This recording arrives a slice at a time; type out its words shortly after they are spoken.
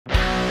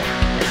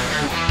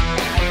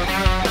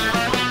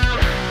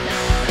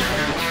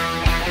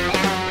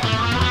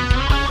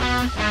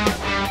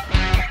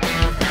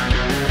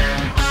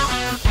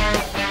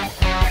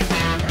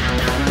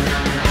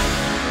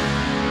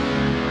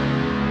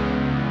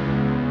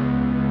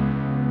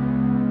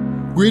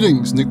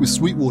Greetings, Nick with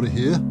Sweetwater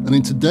here, and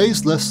in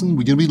today's lesson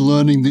we're going to be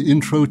learning the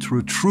intro to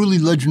a truly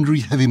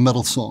legendary heavy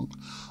metal song,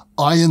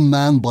 Iron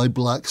Man by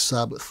Black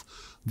Sabbath.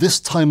 This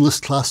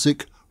timeless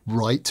classic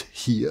right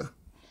here.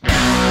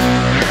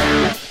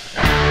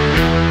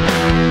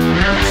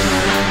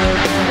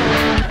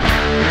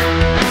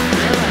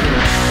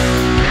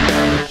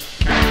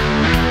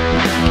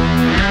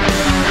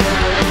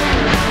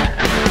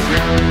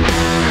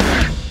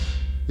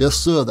 Yes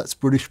sir, that's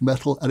British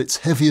metal at its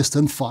heaviest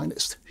and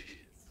finest.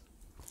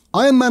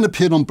 Iron Man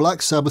appeared on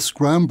Black Sabbath's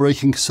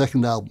groundbreaking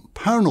second album,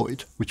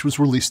 Paranoid, which was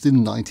released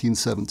in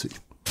 1970.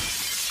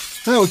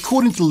 Now,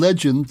 according to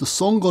legend, the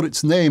song got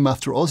its name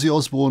after Ozzy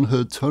Osbourne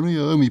heard Tony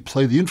Iommi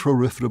play the intro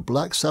riff at a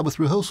Black Sabbath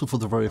rehearsal for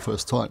the very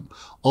first time.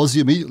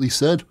 Ozzy immediately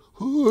said,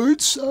 "Oh, it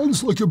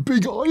sounds like a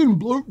big iron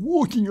bloke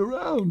walking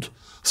around."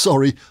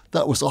 Sorry,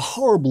 that was a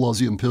horrible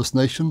Ozzy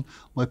impersonation.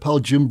 My pal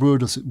Jim Brewer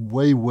does it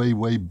way, way,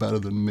 way better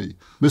than me.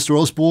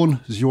 Mr. Osbourne,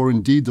 as you're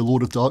indeed the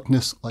Lord of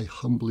Darkness, I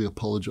humbly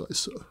apologise,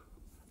 sir.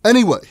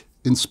 Anyway,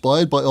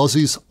 inspired by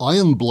Ozzy's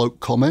Iron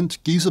Bloke comment,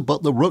 Geezer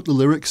Butler wrote the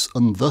lyrics,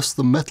 and thus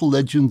the metal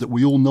legend that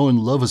we all know and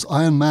love as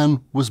Iron Man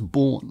was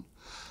born.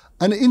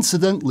 And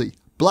incidentally,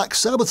 Black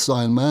Sabbath's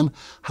Iron Man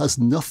has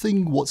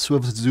nothing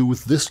whatsoever to do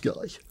with this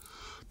guy,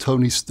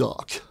 Tony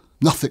Stark.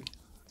 Nothing.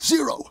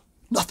 Zero.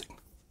 Nothing.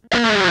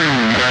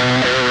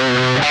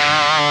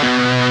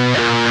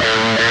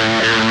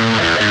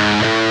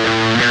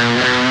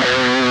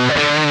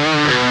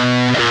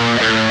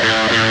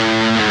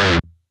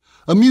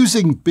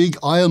 Amusing big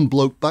iron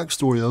bloke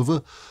backstory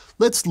over,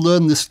 let's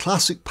learn this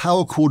classic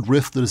power chord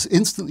riff that is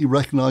instantly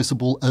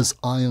recognisable as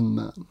Iron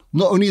Man.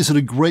 Not only is it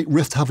a great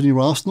riff to have in your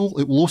arsenal,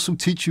 it will also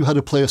teach you how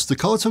to play a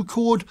staccato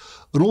chord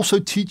and also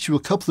teach you a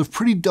couple of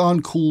pretty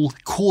darn cool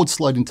chord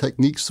sliding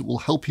techniques that will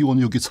help you on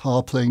your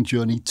guitar playing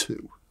journey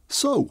too.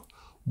 So,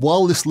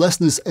 while this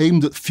lesson is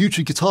aimed at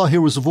future guitar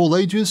heroes of all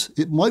ages,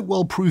 it might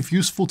well prove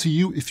useful to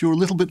you if you're a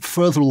little bit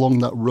further along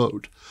that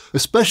road.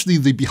 Especially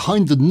the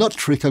behind the nut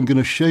trick I'm going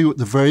to show you at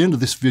the very end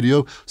of this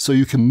video so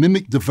you can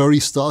mimic the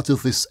very start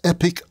of this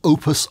epic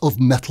opus of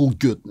metal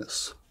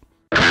goodness.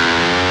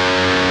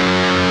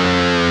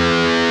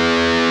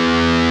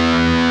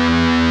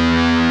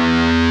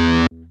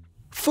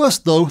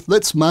 First though,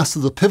 let's master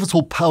the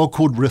pivotal power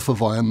chord riff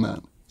of Iron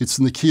Man. It's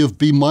in the key of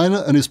B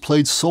minor and is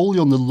played solely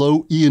on the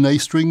low E and A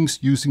strings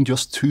using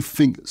just 2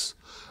 fingers.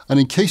 And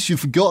in case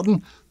you've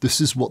forgotten,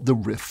 this is what the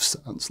riff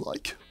sounds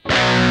like.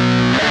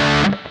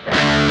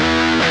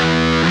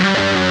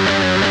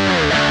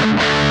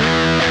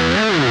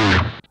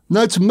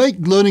 Now, to make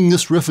learning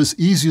this riff as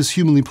easy as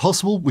humanly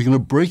possible, we're going to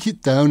break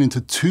it down into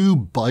 2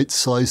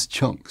 bite-sized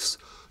chunks.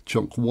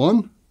 Chunk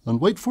 1,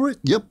 and wait for it,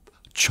 yep,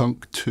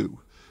 chunk 2.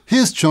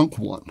 Here's chunk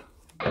 1.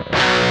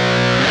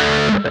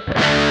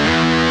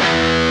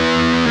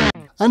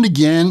 And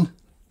again,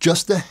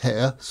 just a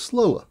hair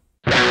slower.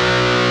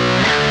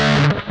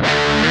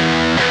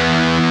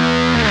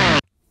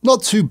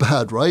 Not too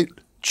bad, right?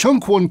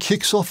 Chunk 1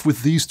 kicks off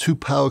with these 2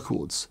 power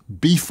chords,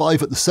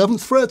 B5 at the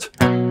 7th fret,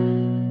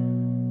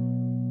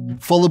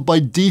 followed by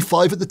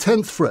D5 at the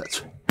 10th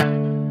fret.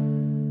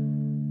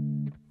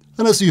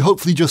 And as you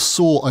hopefully just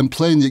saw, I'm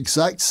playing the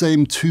exact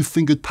same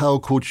 2-fingered power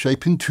chord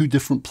shape in 2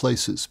 different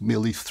places,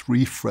 merely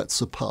 3 frets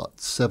apart,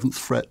 7th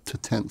fret to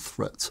 10th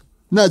fret.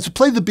 Now, to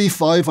play the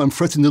B5, I'm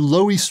fretting the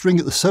low E string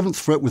at the 7th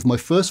fret with my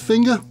first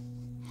finger,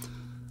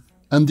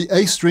 and the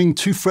A string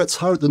 2 frets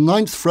higher at the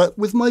 9th fret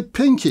with my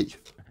pinky.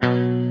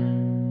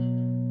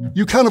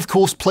 You can, of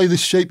course, play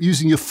this shape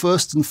using your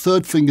 1st and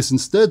 3rd fingers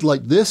instead,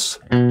 like this.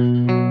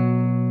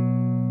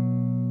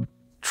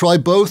 Try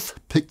both,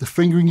 pick the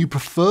fingering you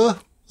prefer,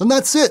 and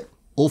that's it.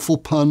 Awful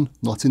pun,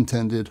 not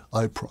intended,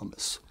 I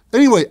promise.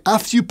 Anyway,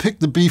 after you pick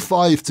the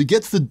B5, to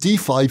get to the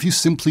D5, you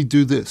simply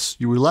do this.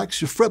 You relax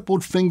your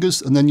fretboard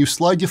fingers, and then you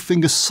slide your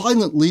fingers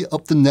silently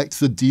up the neck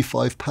to the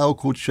D5 power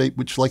chord shape,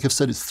 which, like I've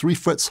said, is 3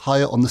 frets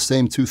higher on the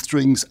same 2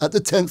 strings at the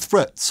 10th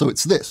fret. So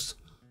it's this.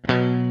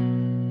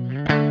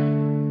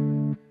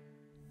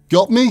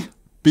 Got me?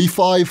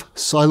 B5,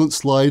 silent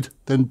slide,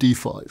 then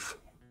D5.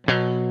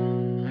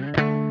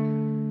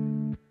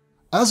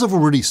 As I've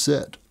already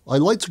said, I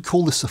like to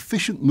call this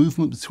efficient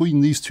movement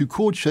between these 2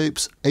 chord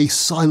shapes a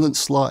silent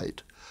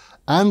slide.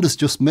 And as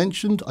just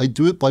mentioned, I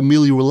do it by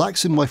merely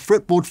relaxing my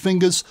fretboard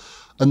fingers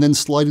and then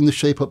sliding the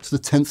shape up to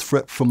the 10th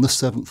fret from the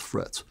 7th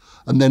fret,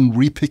 and then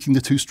repicking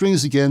the 2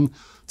 strings again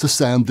to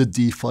sound the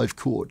D5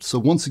 chord. So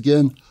once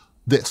again,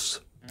 this.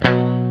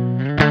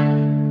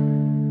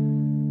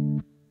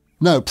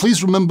 Now,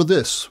 please remember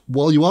this.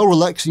 While you are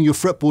relaxing your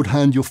fretboard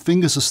hand, your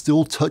fingers are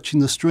still touching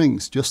the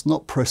strings, just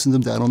not pressing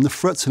them down on the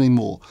frets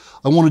anymore.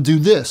 I want to do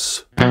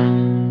this.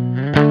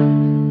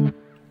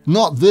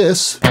 Not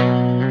this.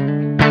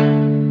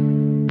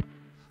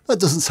 That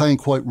doesn't sound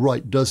quite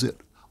right, does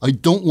it? I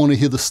don't want to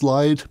hear the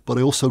slide, but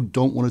I also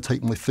don't want to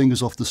take my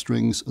fingers off the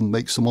strings and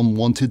make some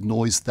unwanted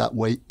noise that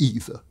way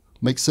either.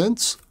 Make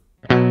sense?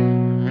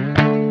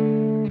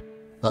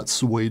 That's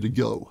the way to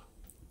go.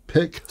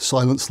 Pick,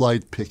 silent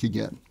slide, pick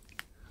again.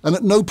 And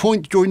at no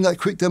point during that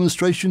quick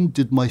demonstration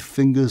did my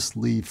fingers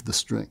leave the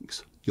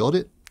strings. Got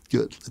it?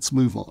 Good, let's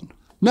move on.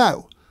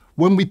 Now,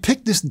 when we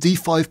pick this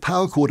D5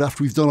 power chord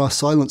after we've done our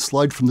silent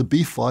slide from the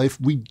B5,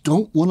 we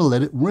don't want to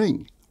let it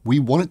ring. We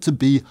want it to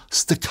be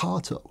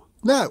staccato.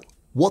 Now,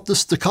 what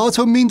does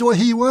staccato mean, do I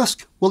hear you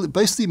ask? Well, it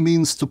basically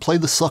means to play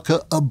the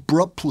sucker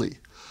abruptly.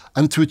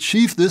 And to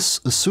achieve this,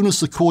 as soon as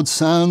the chord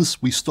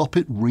sounds, we stop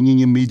it ringing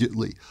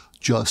immediately,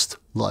 just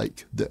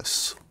like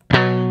this.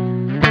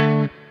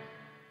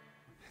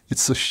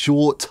 It's a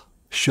short,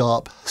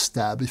 sharp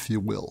stab, if you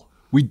will.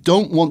 We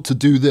don't want to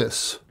do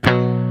this.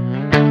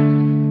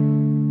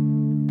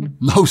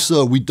 No,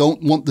 sir, we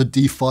don't want the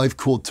D5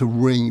 chord to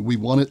ring. We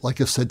want it,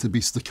 like I said, to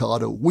be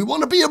staccato. We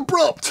want to be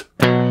abrupt.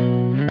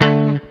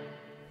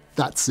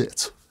 That's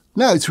it.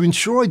 Now, to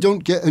ensure I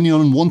don't get any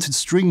unwanted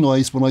string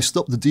noise when I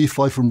stop the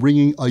D5 from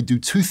ringing, I do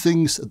two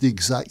things at the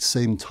exact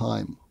same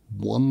time,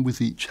 one with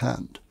each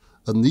hand.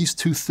 And these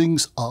two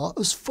things are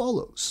as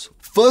follows.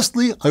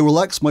 Firstly, I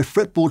relax my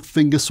fretboard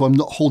finger so I'm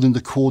not holding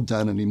the chord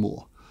down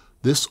anymore.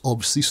 This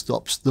obviously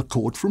stops the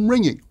chord from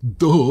ringing.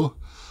 Duh!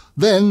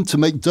 Then, to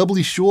make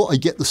doubly sure I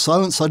get the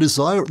silence I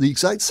desire at the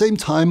exact same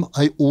time,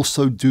 I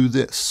also do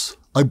this.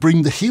 I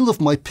bring the heel of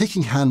my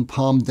picking hand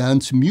palm down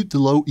to mute the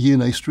low E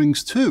and A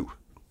strings too.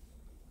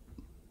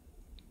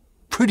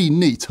 Pretty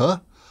neat,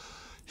 huh?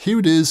 Here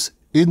it is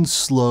in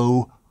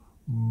slow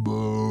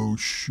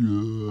motion.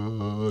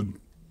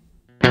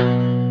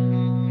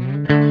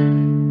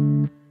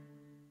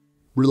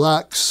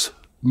 Relax,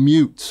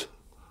 mute.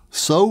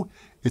 So,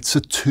 it's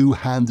a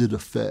two-handed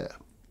affair.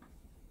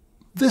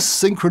 This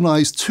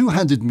synchronized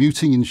two-handed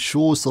muting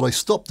ensures that I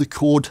stop the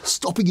chord,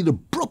 stopping it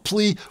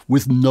abruptly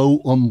with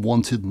no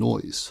unwanted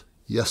noise.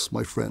 Yes,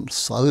 my friend,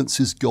 silence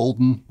is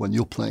golden when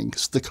you're playing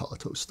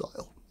staccato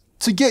style.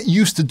 To get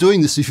used to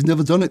doing this if you've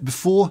never done it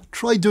before,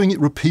 try doing it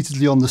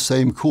repeatedly on the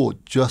same chord,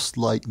 just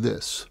like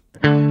this.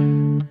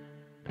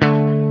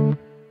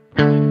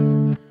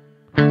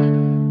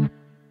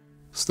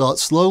 Start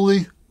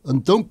slowly,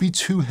 and don't be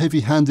too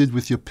heavy-handed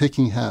with your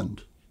picking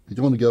hand. You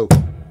don't want to go...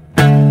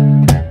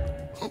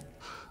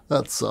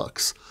 That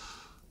sucks.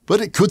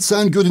 But it could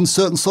sound good in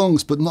certain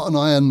songs, but not an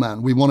Iron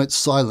Man. We want it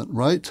silent,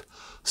 right?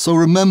 So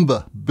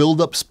remember,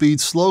 build up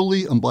speed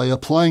slowly, and by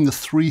applying the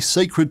three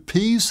sacred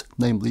P's,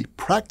 namely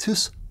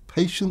practice,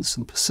 patience,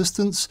 and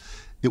persistence,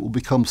 it will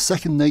become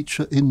second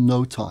nature in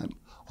no time.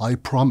 I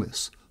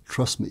promise.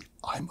 Trust me,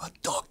 I'm a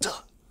doctor.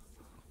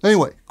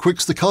 Anyway, quick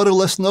staccato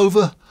lesson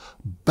over.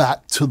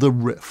 Back to the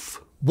riff.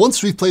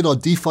 Once we've played our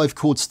D5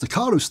 chord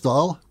staccato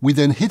style, we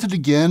then hit it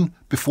again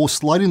before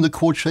sliding the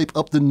chord shape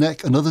up the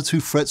neck another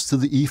 2 frets to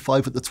the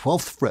E5 at the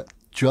 12th fret,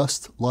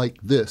 just like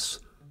this.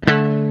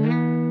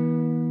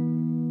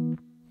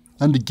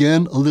 And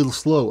again, a little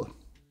slower.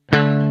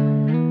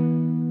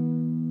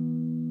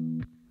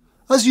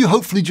 As you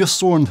hopefully just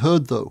saw and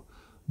heard though,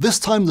 this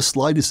time the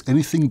slide is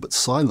anything but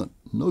silent.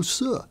 No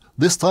sir.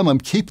 This time I'm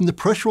keeping the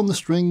pressure on the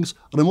strings,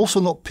 and I'm also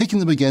not picking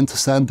them again to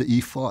sound the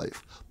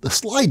E5. The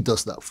slide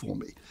does that for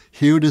me.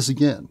 Here it is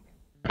again.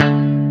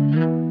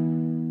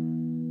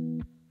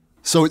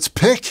 So it's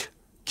pick,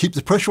 keep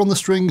the pressure on the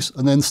strings,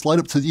 and then slide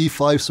up to the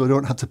E5 so I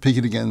don't have to pick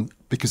it again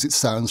because it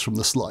sounds from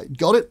the slide.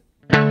 Got it?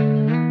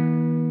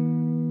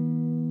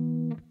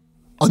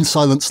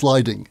 Unsilent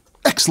sliding.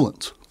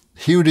 Excellent.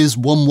 Here it is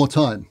one more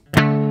time.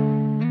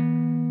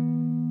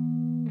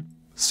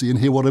 See and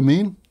hear what I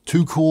mean?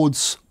 2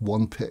 chords,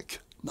 1 pick.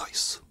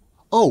 Nice.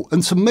 Oh,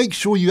 and to make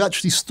sure you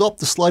actually stop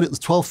the slide at the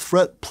 12th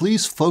fret,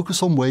 please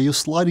focus on where you're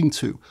sliding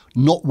to,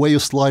 not where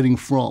you're sliding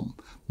from.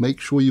 Make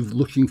sure you're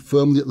looking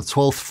firmly at the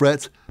 12th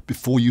fret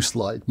before you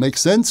slide. Make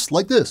sense?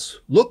 Like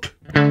this. Look.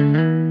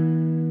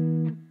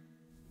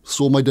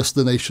 Saw my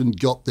destination,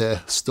 got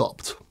there,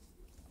 stopped.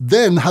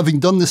 Then, having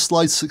done this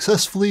slide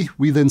successfully,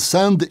 we then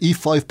sound the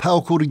E5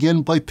 power chord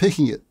again by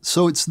picking it.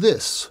 So it's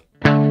this.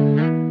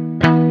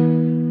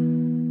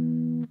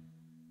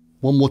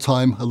 One more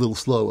time, a little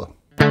slower.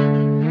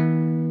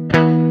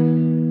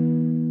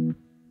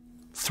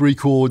 3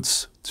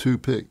 chords, 2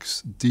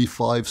 picks.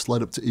 D5,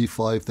 slide up to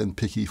E5, then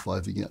pick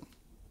E5 again.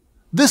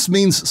 This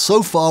means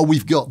so far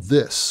we've got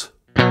this.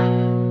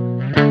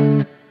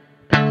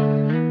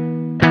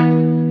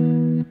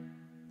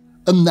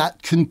 And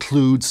that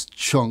concludes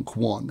chunk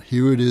 1.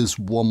 Here it is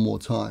one more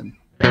time.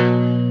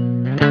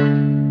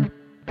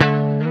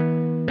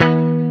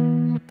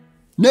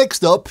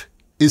 Next up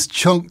is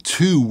chunk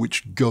 2,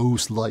 which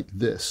goes like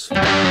this.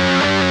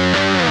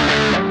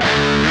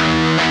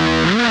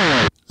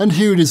 And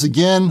here it is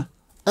again,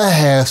 a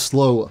hair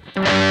slower.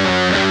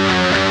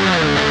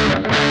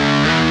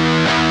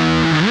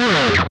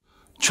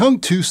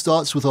 Chunk 2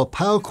 starts with our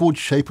power chord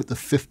shape at the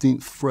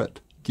 15th fret,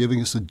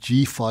 giving us a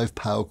G5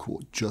 power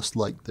chord, just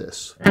like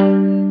this.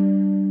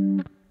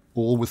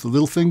 Or with the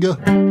little finger.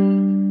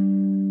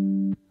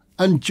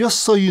 And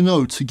just so you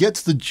know, to get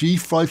to the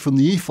G5 from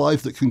the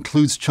E5 that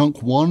concludes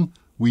chunk 1,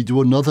 we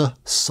do another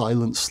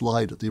silent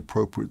slide at the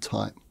appropriate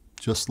time,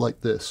 just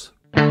like this.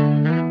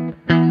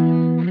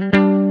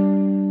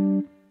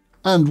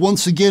 And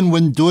once again,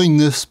 when doing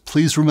this,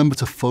 please remember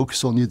to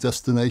focus on your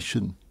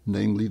destination.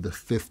 namely the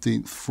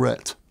 15th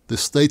fret.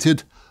 This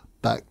stated,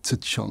 back to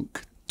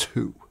chunk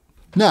 2.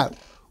 Now,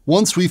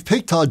 once we've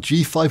picked our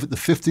G5 at the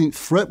 15th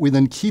fret, we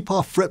then keep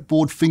our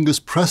fretboard fingers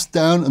pressed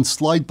down and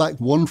slide back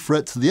 1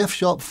 fret to the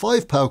F-sharp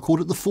 5 power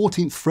chord at the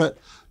 14th fret,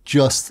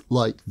 just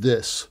like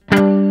this.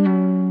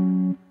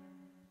 One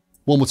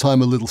more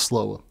time, a little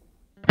slower.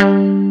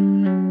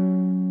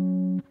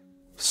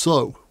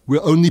 So,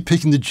 we're only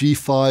picking the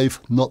G5,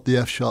 not the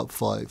F-sharp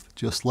 5,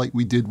 just like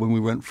we did when we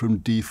went from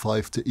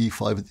D5 to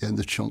E5 at the end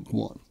of chunk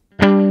 1.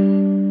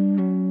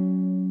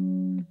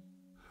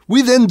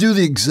 We then do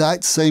the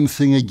exact same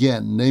thing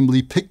again,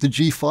 namely pick the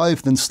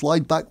G5, then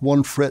slide back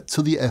 1 fret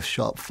to the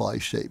F-sharp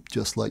 5 shape,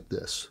 just like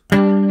this.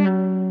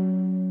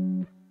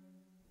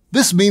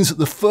 This means that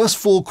the first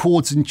 4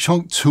 chords in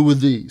chunk 2 are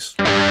these.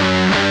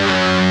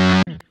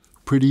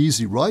 Pretty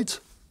easy, right?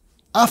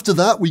 After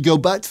that, we go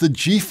back to the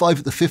G5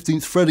 at the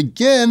 15th fret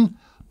again,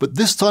 but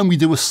this time we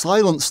do a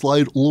silent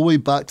slide all the way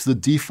back to the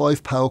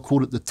D5 power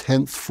chord at the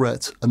 10th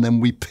fret, and then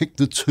we pick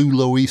the 2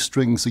 low E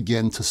strings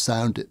again to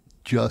sound it,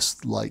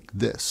 just like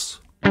this.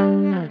 Now,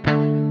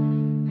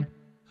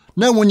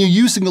 when you're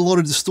using a lot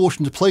of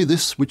distortion to play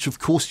this, which of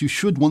course you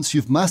should once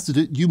you've mastered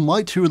it, you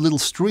might hear a little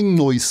string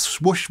noise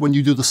swoosh when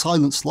you do the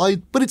silent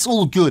slide, but it's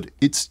all good.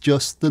 It's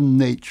just the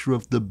nature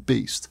of the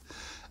beast.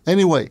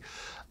 Anyway,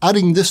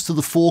 adding this to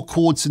the 4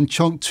 chords in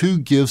chunk 2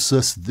 gives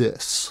us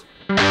this.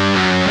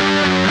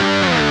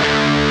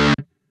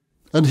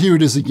 And here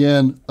it is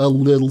again, a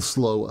little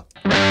slower.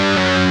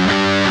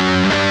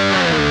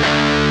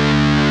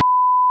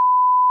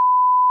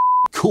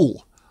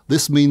 Cool.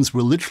 This means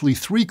we're literally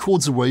 3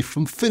 chords away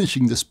from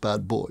finishing this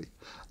bad boy.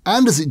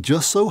 And as it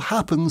just so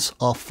happens,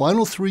 our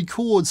final 3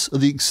 chords are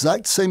the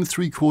exact same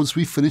 3 chords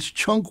we finished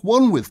chunk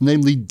 1 with,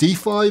 namely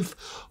D5,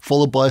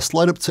 followed by a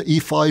slide up to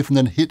E5 and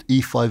then hit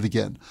E5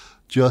 again,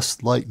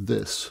 just like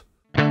this.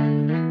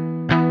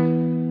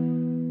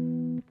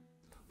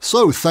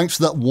 So, thanks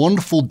to that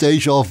wonderful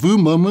deja vu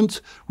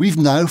moment, we've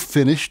now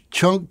finished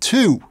chunk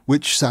 2,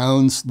 which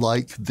sounds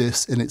like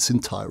this in its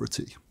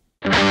entirety.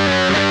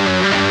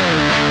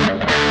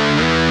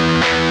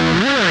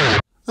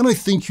 And I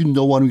think you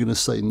know what I'm going to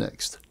say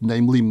next,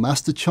 namely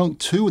master chunk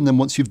 2, and then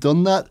once you've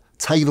done that,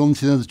 tag it on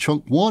to the end of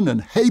chunk 1,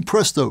 and hey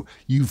presto,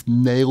 you've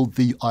nailed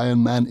the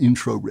Iron Man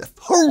intro riff.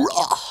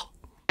 Hurrah!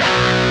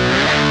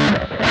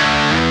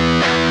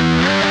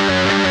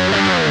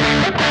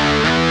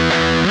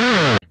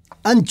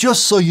 And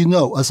just so you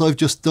know, as I've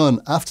just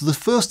done, after the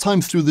first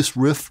time through this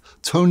riff,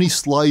 Tony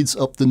slides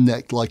up the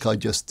neck like I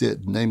just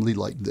did, namely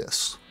like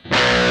this.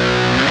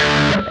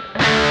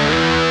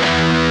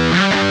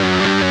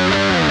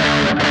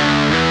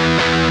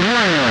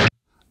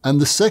 And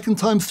the second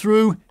time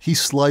through, he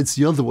slides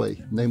the other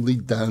way, namely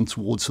down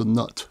towards the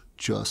nut,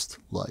 just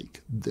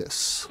like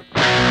this.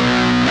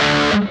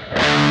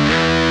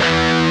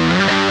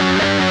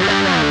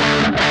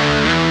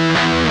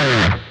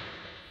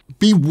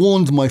 Be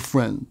warned, my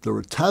friend, there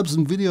are tabs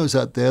and videos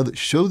out there that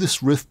show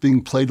this riff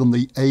being played on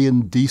the A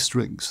and D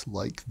strings,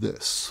 like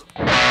this.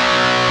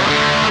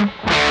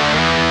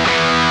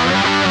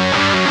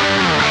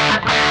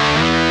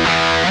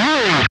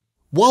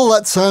 While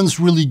that sounds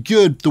really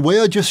good, the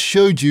way I just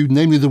showed you,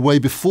 namely the way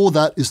before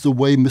that, is the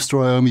way Mr.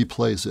 Iommi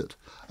plays it.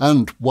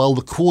 And while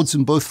the chords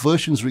in both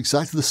versions are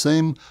exactly the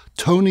same,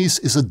 Tony's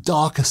is a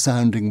darker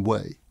sounding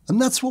way.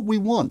 And that's what we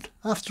want.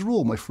 After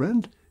all, my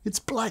friend, it's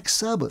Black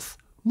Sabbath,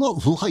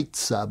 not Light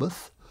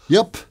Sabbath.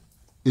 Yep,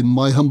 in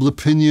my humble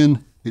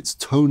opinion, it's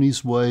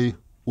Tony's way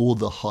or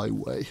the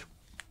highway.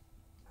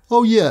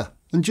 Oh yeah,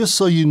 and just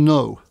so you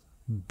know,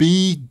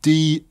 B,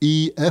 D,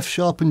 E, F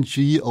sharp and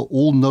G are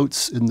all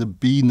notes in the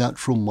B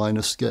natural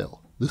minor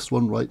scale. This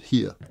one right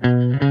here.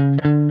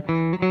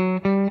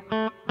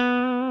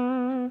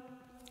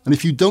 And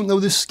if you don't know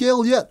this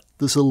scale yet,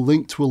 there's a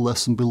link to a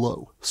lesson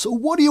below. So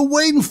what are you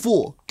waiting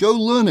for? Go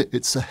learn it.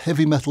 It's a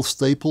heavy metal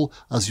staple,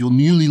 as your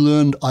newly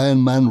learned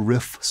Iron Man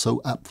riff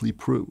so aptly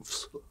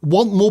proves.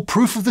 Want more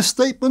proof of this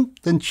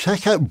statement? Then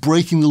check out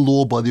Breaking the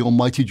Law by the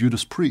almighty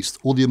Judas Priest,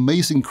 or the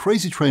amazing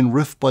Crazy Train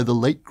riff by the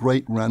late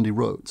great Randy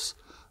Rhoads.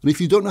 And if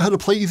you don't know how to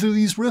play either of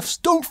these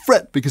riffs, don't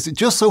fret, because it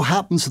just so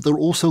happens that there are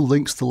also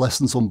links to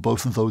lessons on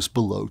both of those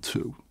below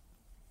too.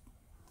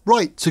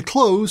 Right, to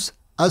close,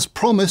 as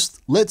promised,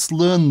 let's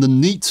learn the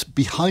neat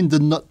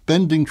behind-the-nut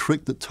bending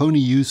trick that Tony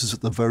uses at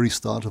the very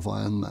start of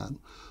Iron Man.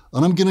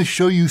 And I'm going to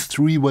show you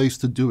 3 ways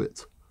to do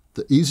it.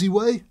 The easy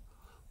way,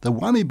 the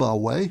whammy bar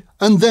way,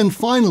 and then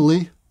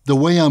finally, the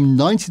way I'm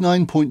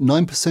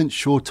 99.9%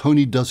 sure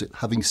Tony does it,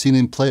 having seen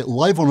him play it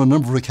live on a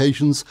number of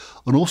occasions,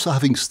 and also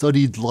having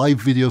studied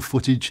live video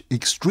footage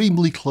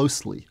extremely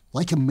closely,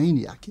 like a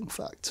maniac in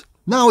fact.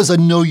 Now, as I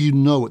know you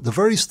know, at the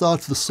very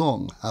start of the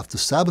song, after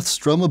Sabbath's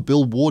drummer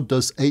Bill Ward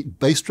does 8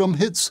 bass drum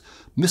hits,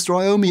 Mr.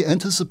 Iommi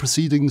enters the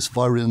proceedings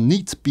via a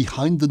neat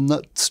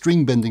behind-the-nut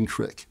string bending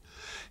trick.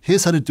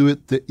 Here's how to do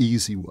it the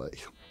easy way.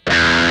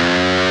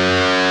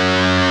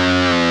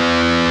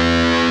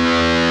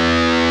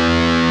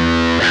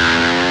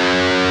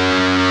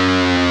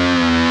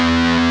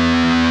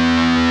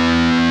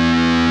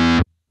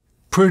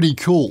 Pretty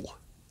cool.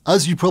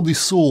 As you probably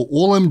saw,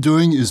 all I'm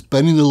doing is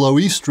bending the low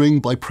E string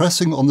by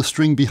pressing on the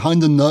string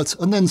behind the nut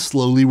and then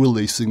slowly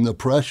releasing the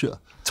pressure.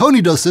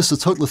 Tony does this a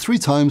total of 3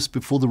 times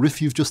before the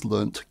riff you've just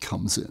learnt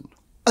comes in.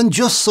 And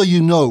just so you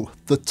know,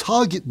 the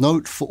target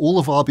note for all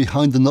of our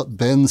behind the nut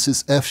bends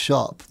is F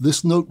sharp,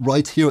 this note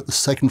right here at the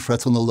 2nd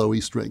fret on the low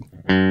E string.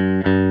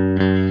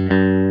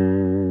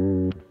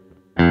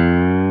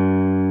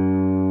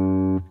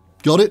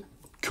 Got it?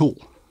 Cool.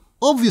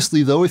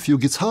 Obviously though, if your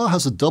guitar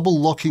has a double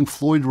locking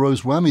Floyd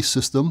Rose whammy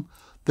system,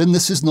 then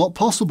this is not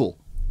possible.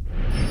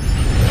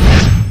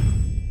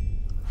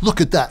 Look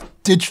at that,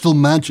 digital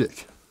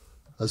magic.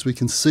 As we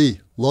can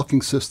see,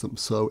 locking system,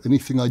 so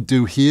anything I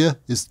do here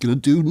is going to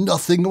do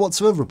nothing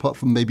whatsoever apart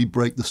from maybe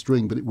break the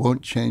string, but it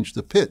won't change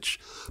the pitch.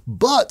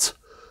 But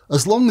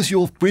as long as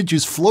your bridge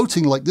is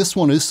floating like this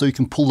one is, so you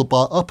can pull the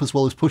bar up as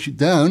well as push it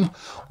down,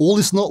 all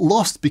is not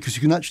lost because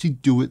you can actually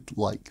do it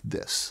like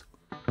this.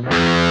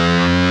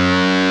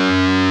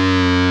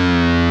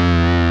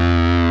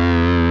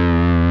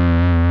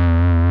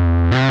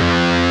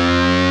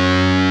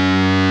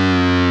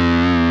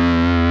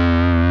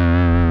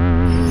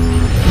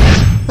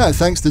 Now,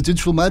 thanks to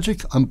Digital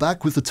Magic, I'm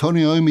back with the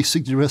Tony Iommi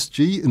Signature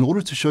SG in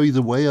order to show you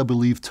the way I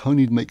believe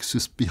Tony makes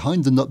this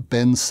behind the nut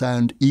bend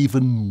sound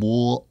even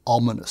more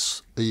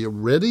ominous. Are you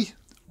ready?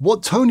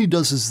 What Tony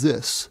does is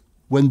this.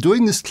 When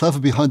doing this clever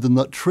behind the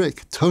nut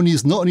trick, Tony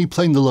is not only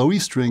playing the low E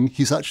string,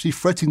 he's actually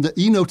fretting the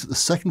E note at the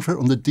 2nd fret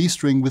on the D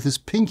string with his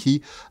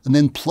pinky and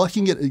then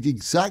plucking it at the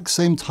exact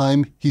same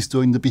time he's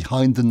doing the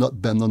behind the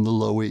nut bend on the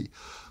low E.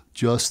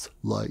 Just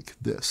like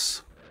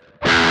this.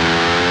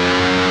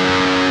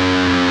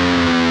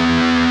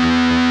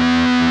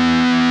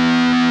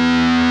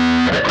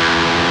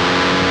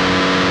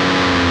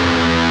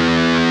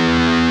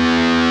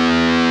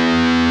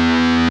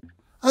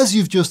 As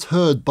you've just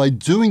heard, by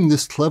doing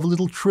this clever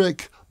little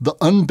trick, the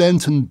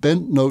unbent and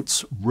bent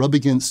notes rub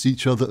against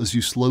each other as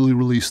you slowly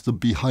release the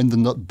behind the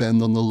nut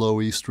bend on the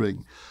low E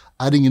string,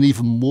 adding an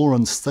even more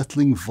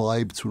unsettling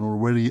vibe to an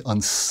already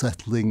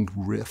unsettling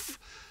riff.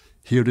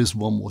 Here it is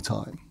one more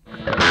time.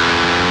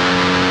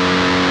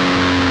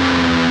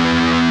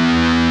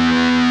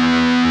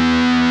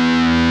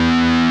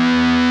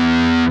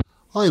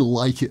 I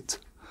like it.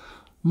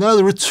 Now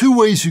there are 2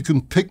 ways you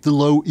can pick the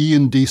low E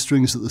and D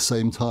strings at the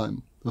same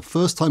time. The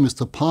first time is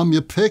to palm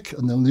your pick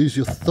and then use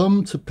your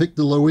thumb to pick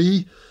the low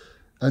E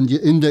and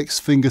your index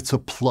finger to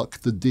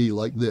pluck the D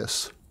like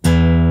this. Got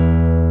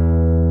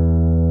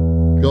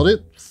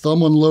it?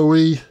 Thumb on low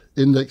E,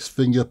 index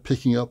finger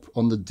picking up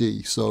on the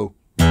D. So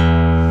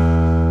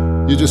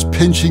you're just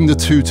pinching the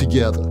 2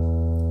 together.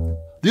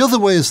 The other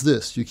way is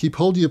this. You keep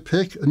holding your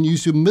pick and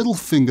use your middle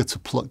finger to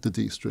pluck the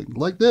D string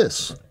like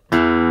this.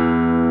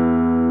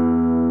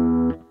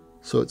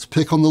 So it's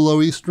pick on the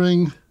low E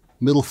string,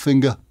 middle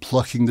finger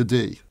plucking the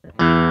D.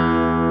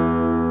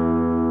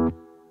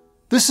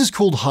 This is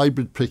called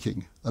hybrid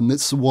picking, and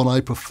it's the one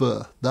I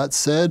prefer. That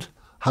said,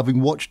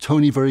 having watched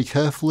Tony very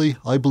carefully,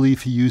 I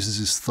believe he uses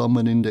his thumb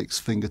and index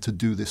finger to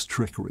do this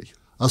trickery.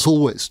 As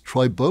always,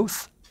 try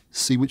both,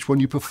 see which one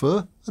you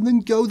prefer, and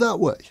then go that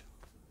way.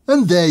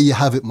 And there you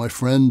have it, my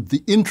friend,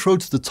 the intro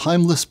to the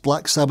timeless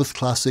Black Sabbath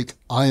classic,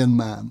 Iron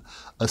Man,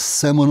 a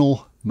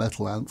seminal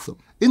metal anthem.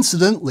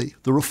 Incidentally,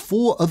 there are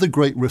 4 other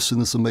great riffs in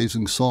this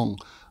amazing song,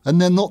 and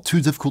they're not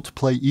too difficult to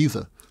play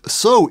either.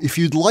 So if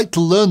you'd like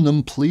to learn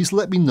them, please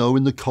let me know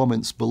in the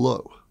comments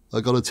below.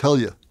 I gotta tell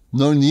you,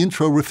 knowing the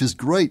intro riff is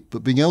great,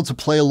 but being able to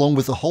play along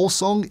with the whole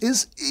song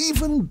is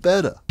even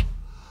better.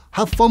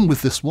 Have fun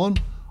with this one.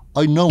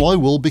 I know I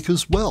will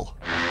because, well,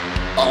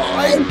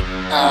 I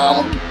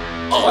am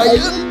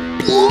Iron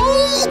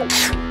Bloke!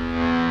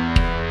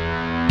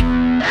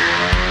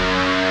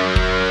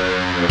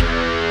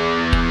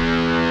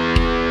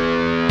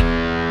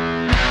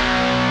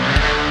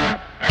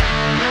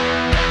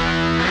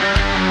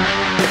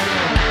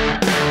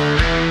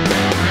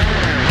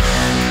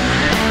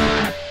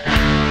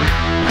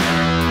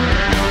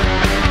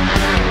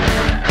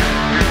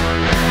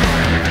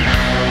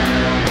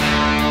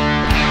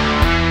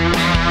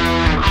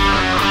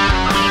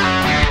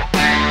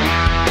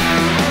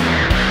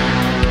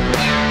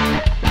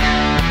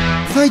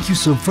 Thank you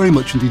so very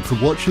much indeed for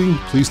watching.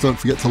 Please don't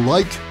forget to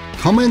like,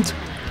 comment,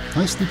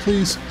 nicely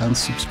please, and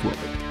subscribe.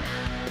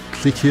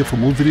 Click here for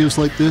more videos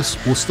like this,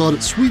 or start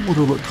at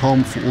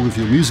sweetwater.com for all of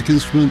your music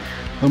instrument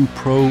and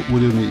pro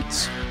audio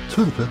needs.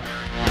 To the pit.